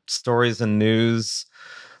the stories and news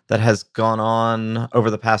that has gone on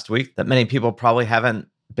over the past week that many people probably haven't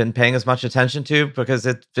been paying as much attention to because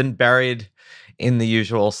it's been buried in the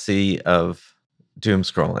usual sea of doom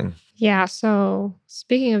scrolling. Yeah, so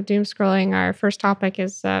speaking of doom scrolling, our first topic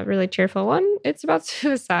is a really cheerful one. It's about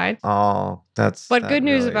suicide. Oh, But good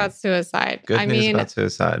news about suicide. Good news about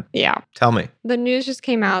suicide. Yeah. Tell me. The news just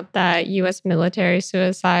came out that U.S. military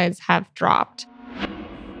suicides have dropped.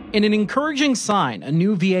 In an encouraging sign, a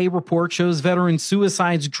new VA report shows veteran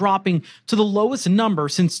suicides dropping to the lowest number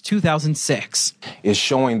since 2006. It's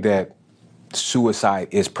showing that suicide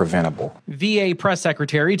is preventable. VA Press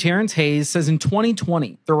Secretary Terrence Hayes says in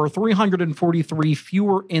 2020, there were 343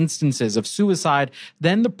 fewer instances of suicide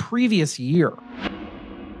than the previous year.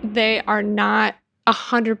 They are not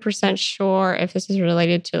 100% sure if this is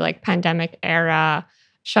related to like pandemic era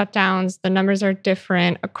shutdowns. The numbers are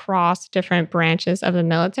different across different branches of the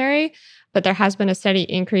military, but there has been a steady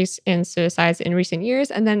increase in suicides in recent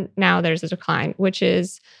years. And then now there's a decline, which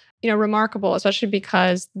is remarkable, especially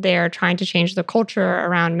because they're trying to change the culture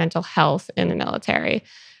around mental health in the military.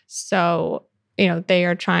 So, they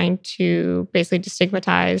are trying to basically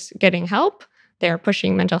destigmatize getting help. They're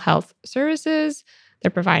pushing mental health services.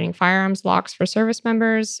 They're providing firearms locks for service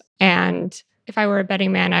members. And if I were a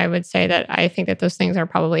betting man, I would say that I think that those things are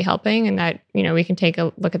probably helping and that, we can take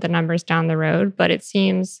a look at the numbers down the road. But it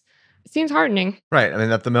seems heartening. Right. I mean,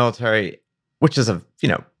 that the military, which is a,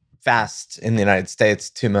 vast in the United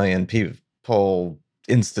States, 2 million people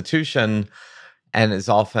institution, and is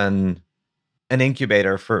often an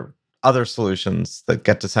incubator for other solutions that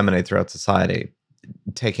get disseminated throughout society,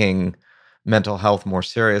 taking mental health more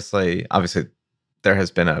seriously. Obviously, there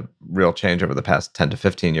has been a real change over the past 10 to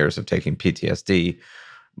 15 years of taking PTSD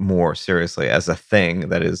more seriously as a thing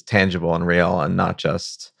that is tangible and real and not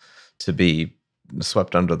just to be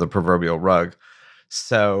swept under the proverbial rug.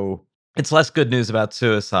 So it's less good news about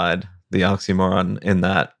suicide, the oxymoron in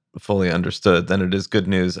that fully understood, than it is good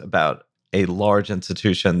news about a large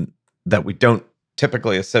institution that we don't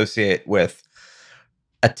typically associate with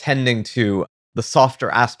attending to the softer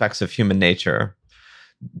aspects of human nature,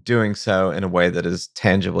 doing so in a way that is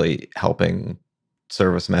tangibly helping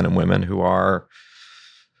servicemen and women who are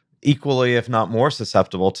equally, if not more,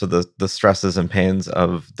 susceptible to the stresses and pains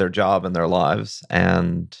of their job and their lives,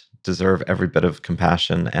 and deserve every bit of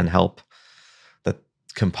compassion and help that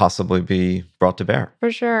can possibly be brought to bear.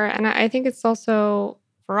 For sure. And I think it's also,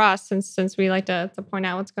 for us, since we like to point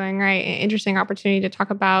out what's going right, an interesting opportunity to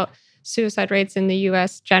talk about suicide rates in the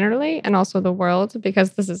U.S. generally and also the world,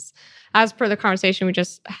 because this is, as per the conversation we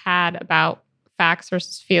just had about facts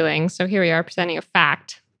versus feelings. So here we are presenting a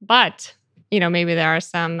fact, but maybe there are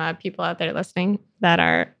some people out there listening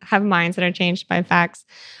that have minds that are changed by facts.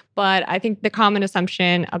 But I think the common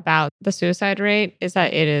assumption about the suicide rate is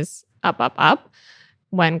that it is up,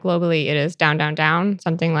 when globally it is down,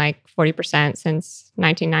 something like 40% since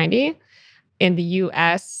 1990. In the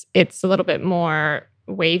US, it's a little bit more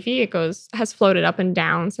wavy. It has floated up and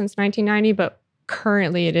down since 1990, but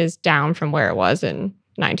currently it is down from where it was in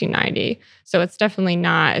 1990. So it's definitely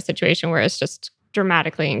not a situation where it's just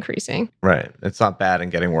dramatically increasing. Right. It's not bad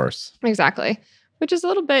and getting worse. Exactly. Which is a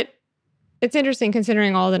little bit, it's interesting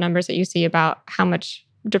considering all the numbers that you see about how much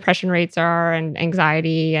depression rates are and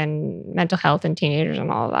anxiety and mental health in teenagers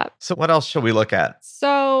and all of that. So what else should we look at?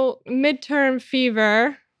 So midterm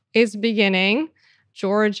fever is beginning.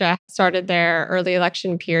 Georgia started their early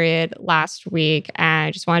election period last week. And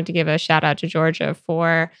I just wanted to give a shout out to Georgia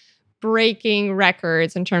for breaking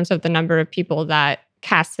records in terms of the number of people that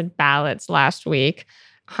casted ballots last week.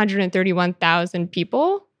 131,000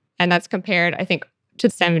 people. And that's compared, I think, to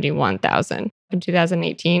 71,000 in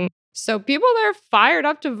 2018. So people are fired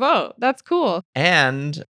up to vote. That's cool.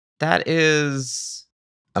 And that is,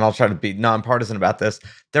 and I'll try to be nonpartisan about this,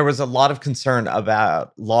 there was a lot of concern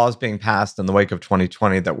about laws being passed in the wake of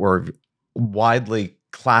 2020 that were widely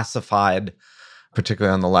classified,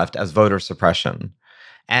 particularly on the left, as voter suppression.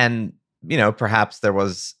 And, perhaps there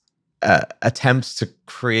was attempts to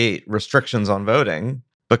create restrictions on voting,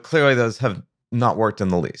 but clearly those have not worked in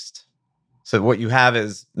the least. So what you have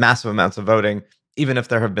is massive amounts of voting, even if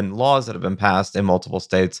there have been laws that have been passed in multiple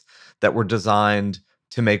states that were designed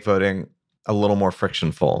to make voting a little more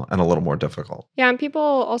frictionful and a little more difficult. Yeah, and people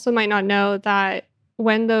also might not know that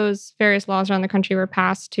when those various laws around the country were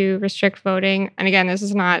passed to restrict voting, and again, this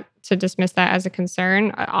is not to dismiss that as a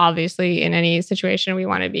concern. Obviously, in any situation, we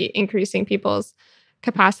want to be increasing people's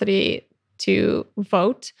capacity to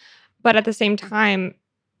vote. But at the same time,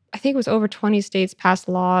 I think it was over 20 states passed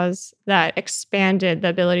laws that expanded the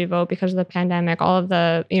ability to vote because of the pandemic, all of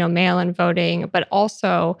the, mail-in voting, but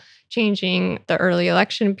also changing the early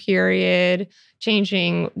election period,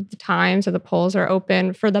 changing the times that the polls are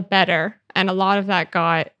open for the better. And a lot of that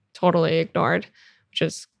got totally ignored, which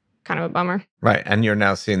is kind of a bummer. Right. And you're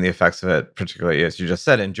now seeing the effects of it, particularly, as you just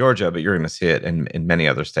said, in Georgia, but you're going to see it in many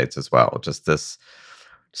other states as well. Just this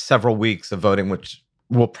several weeks of voting, which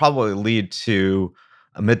will probably lead to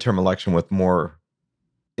a midterm election with more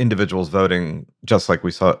individuals voting, just like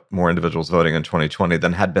we saw more individuals voting in 2020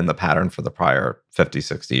 than had been the pattern for the prior 50,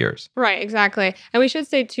 60 years. Right, exactly. And we should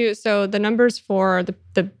say, too, so the numbers for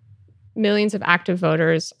the millions of active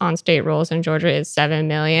voters on state rolls in Georgia is 7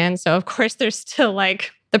 million. So, of course, there's still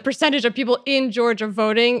the percentage of people in Georgia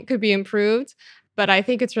voting could be improved. But I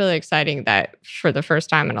think it's really exciting that for the first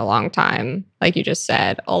time in a long time, like you just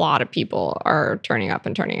said, a lot of people are turning up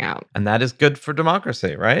and turning out. And that is good for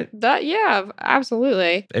democracy, right? Yeah,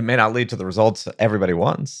 absolutely. It may not lead to the results everybody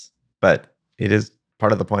wants, but it is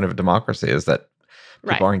part of the point of a democracy is that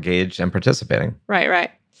people are engaged and participating.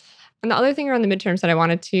 Right. And the other thing around the midterms that I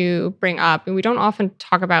wanted to bring up, and we don't often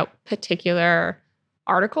talk about particular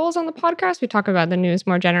articles on the podcast. We talk about the news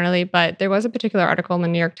more generally, but there was a particular article in the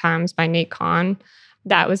New York Times by Nate Kahn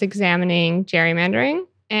that was examining gerrymandering.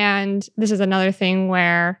 And this is another thing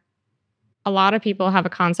where a lot of people have a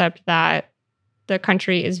concept that the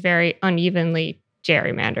country is very unevenly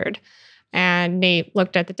gerrymandered. And Nate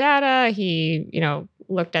looked at the data, he,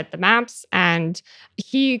 looked at the maps, and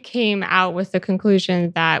he came out with the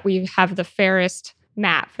conclusion that we have the fairest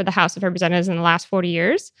map for the House of Representatives in the last 40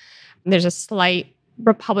 years. There's a slight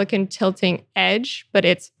Republican tilting edge, but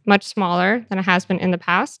it's much smaller than it has been in the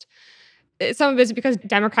past. Some of it is because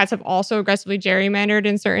Democrats have also aggressively gerrymandered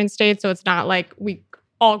in certain states, so it's not like we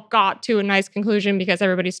all got to a nice conclusion because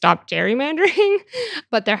everybody stopped gerrymandering.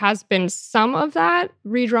 But there has been some of that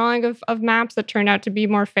redrawing of maps that turned out to be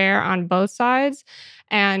more fair on both sides.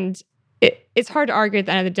 And it's hard to argue at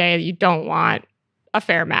the end of the day that you don't want a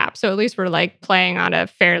fair map. So at least we're playing on a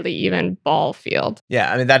fairly even ball field.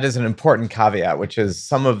 Yeah, I mean, that is an important caveat, which is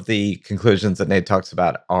some of the conclusions that Nate talks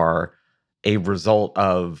about are a result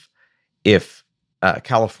of if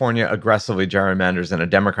California aggressively gerrymanders in a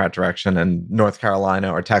Democrat direction and North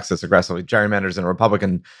Carolina or Texas aggressively gerrymanders in a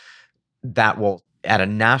Republican, that will, at a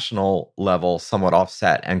national level, somewhat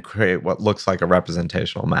offset and create what looks like a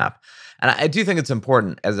representational map. And I do think it's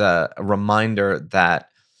important as a reminder that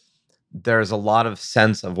there's a lot of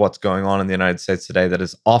sense of what's going on in the United States today that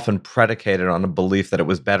is often predicated on a belief that it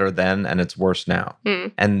was better then and it's worse now.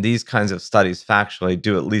 And these kinds of studies factually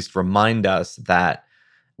do at least remind us that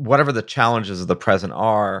whatever the challenges of the present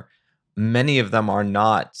are, many of them are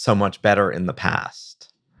not so much better in the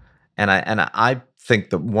past. And I think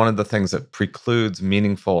that one of the things that precludes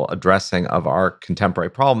meaningful addressing of our contemporary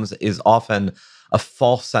problems is often a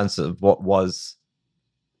false sense of what was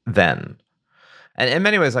then. And in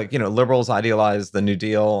many ways, liberals idealized the New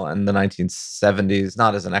Deal and the 1970s,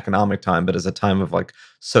 not as an economic time, but as a time of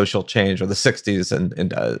social change, or the 60s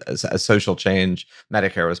and as social change.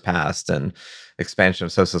 Medicare was passed and expansion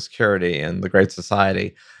of Social Security and the Great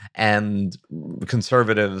Society. And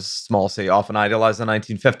conservatives, small c, often idealized the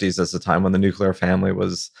 1950s as a time when the nuclear family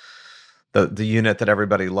was the unit that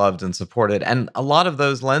everybody loved and supported. And a lot of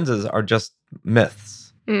those lenses are just myths.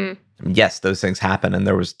 Yes, those things happen, and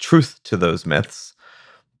there was truth to those myths,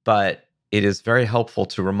 but it is very helpful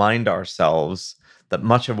to remind ourselves that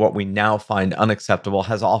much of what we now find unacceptable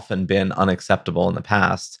has often been unacceptable in the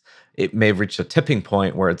past. It may have reached a tipping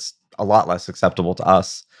point where it's a lot less acceptable to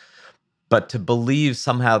us, but to believe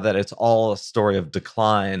somehow that it's all a story of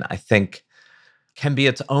decline, I think, can be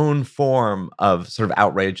its own form of sort of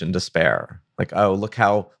outrage and despair. Look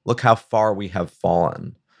how far we have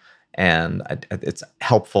fallen. And it's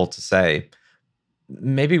helpful to say,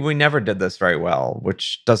 maybe we never did this very well,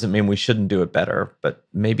 which doesn't mean we shouldn't do it better, but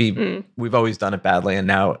maybe we've always done it badly, and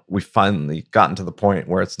now we've finally gotten to the point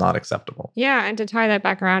where it's not acceptable. Yeah, and to tie that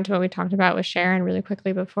back around to what we talked about with Sharon really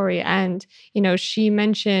quickly before we end, she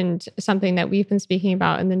mentioned something that we've been speaking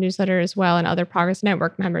about in the newsletter as well, and other Progress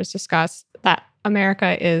Network members discussed, that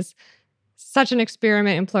America is such an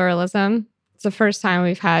experiment in pluralism. It's the first time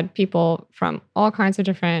we've had people from all kinds of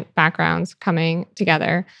different backgrounds coming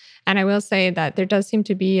together. And I will say that there does seem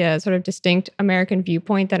to be a sort of distinct American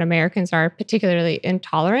viewpoint that Americans are particularly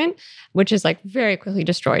intolerant, which is like very quickly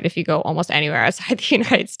destroyed if you go almost anywhere outside the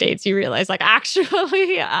United States. You realize like actually,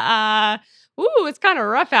 it's kind of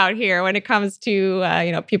rough out here when it comes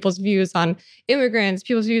to people's views on immigrants,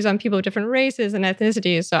 people's views on people of different races and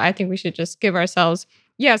ethnicities. So I think we should just give ourselves,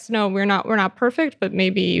 we're not perfect, but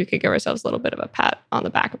maybe we could give ourselves a little bit of a pat on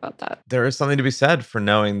the back about that. There is something to be said for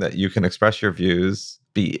knowing that you can express your views,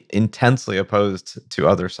 be intensely opposed to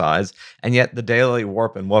other sides, and yet the daily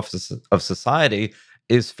warp and woof of society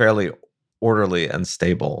is fairly orderly and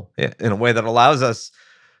stable in a way that allows us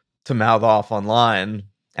to mouth off online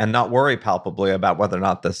and not worry palpably about whether or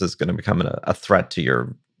not this is going to become a threat to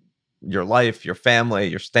your life, your family,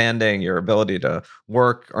 your standing, your ability to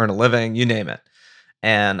work, earn a living, you name it.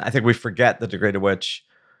 And I think we forget the degree to which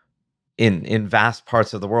in vast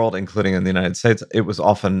parts of the world, including in the United States, it was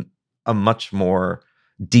often a much more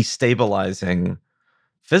destabilizing,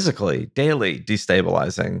 physically, daily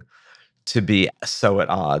destabilizing to be so at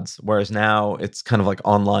odds. Whereas now it's kind of like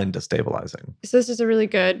online destabilizing. So this is a really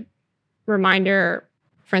good reminder.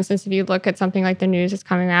 For instance, if you look at something like the news that's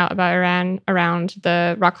coming out about Iran around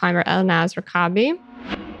the rock climber Elnaz Rakabi.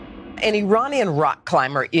 An Iranian rock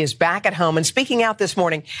climber is back at home and speaking out this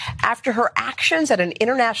morning after her actions at an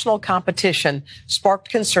international competition sparked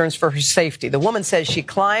concerns for her safety. The woman says she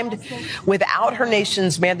climbed without her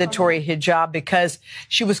nation's mandatory hijab because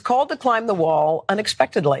she was called to climb the wall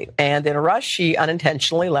unexpectedly. And in a rush, she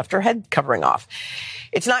unintentionally left her head covering off.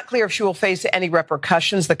 It's not clear if she will face any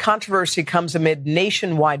repercussions. The controversy comes amid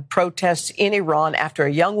nationwide protests in Iran after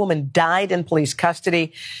a young woman died in police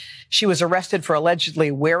custody. She was arrested for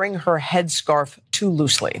allegedly wearing her headscarf too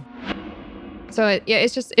loosely. So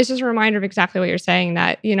it's just a reminder of exactly what you're saying,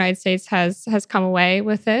 that the United States has come away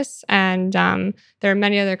with this, and there are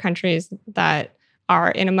many other countries that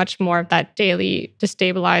are in a much more of that daily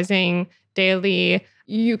destabilizing,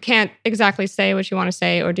 you can't exactly say what you want to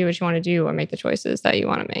say or do what you want to do or make the choices that you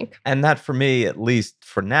want to make. And that for me, at least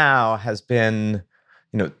for now, has been,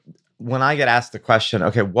 when I get asked the question,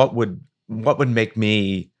 okay, what would make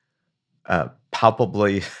me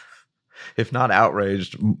palpably, if not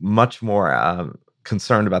outraged, much more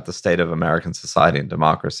concerned about the state of American society and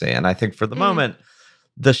democracy. And I think for the moment,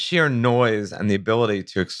 the sheer noise and the ability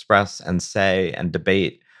to express and say and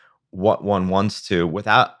debate what one wants to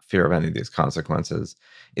without fear of any of these consequences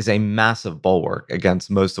is a massive bulwark against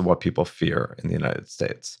most of what people fear in the United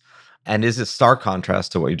States. And is a stark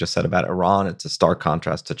contrast to what you just said about Iran. It's a stark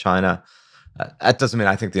contrast to China. That doesn't mean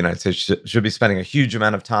I think the United States should be spending a huge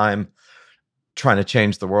amount of time trying to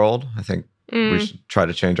change the world. I think we should try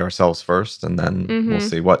to change ourselves first, and then we'll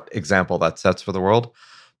see what example that sets for the world.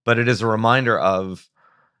 But it is a reminder of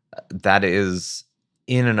that is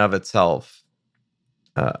in and of itself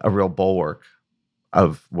a real bulwark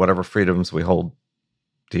of whatever freedoms we hold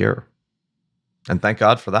dear. And thank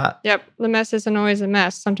God for that. Yep. The mess isn't always a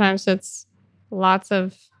mess. Sometimes it's lots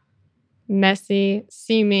of messy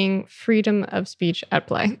seeming freedom of speech at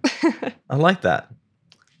play. I like that.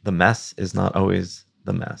 The mess is not always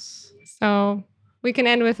the mess. So we can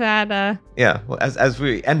end with that. Yeah. Well, as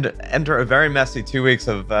we enter a very messy 2 weeks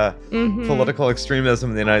of political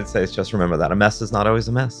extremism in the United States, just remember that a mess is not always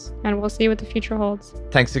a mess. And we'll see what the future holds.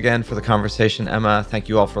 Thanks again for the conversation, Emma. Thank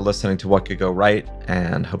you all for listening to What Could Go Right,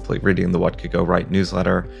 and hopefully reading the What Could Go Right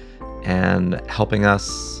newsletter and helping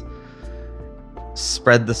us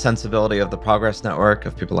spread the sensibility of the Progress Network,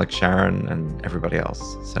 of people like Sharon and everybody else.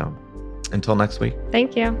 So until next week.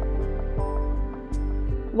 Thank you.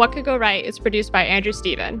 What Could Go Right is produced by Andrew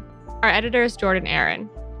Stephen. Our editor is Jordan Aaron.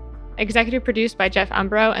 Executive produced by Jeff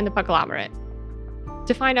Umbro and The Pugglomerate.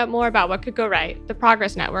 To find out more about What Could Go Right, the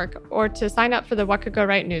Progress Network, or to sign up for the What Could Go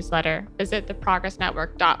Right newsletter, visit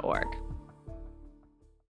theprogressnetwork.org.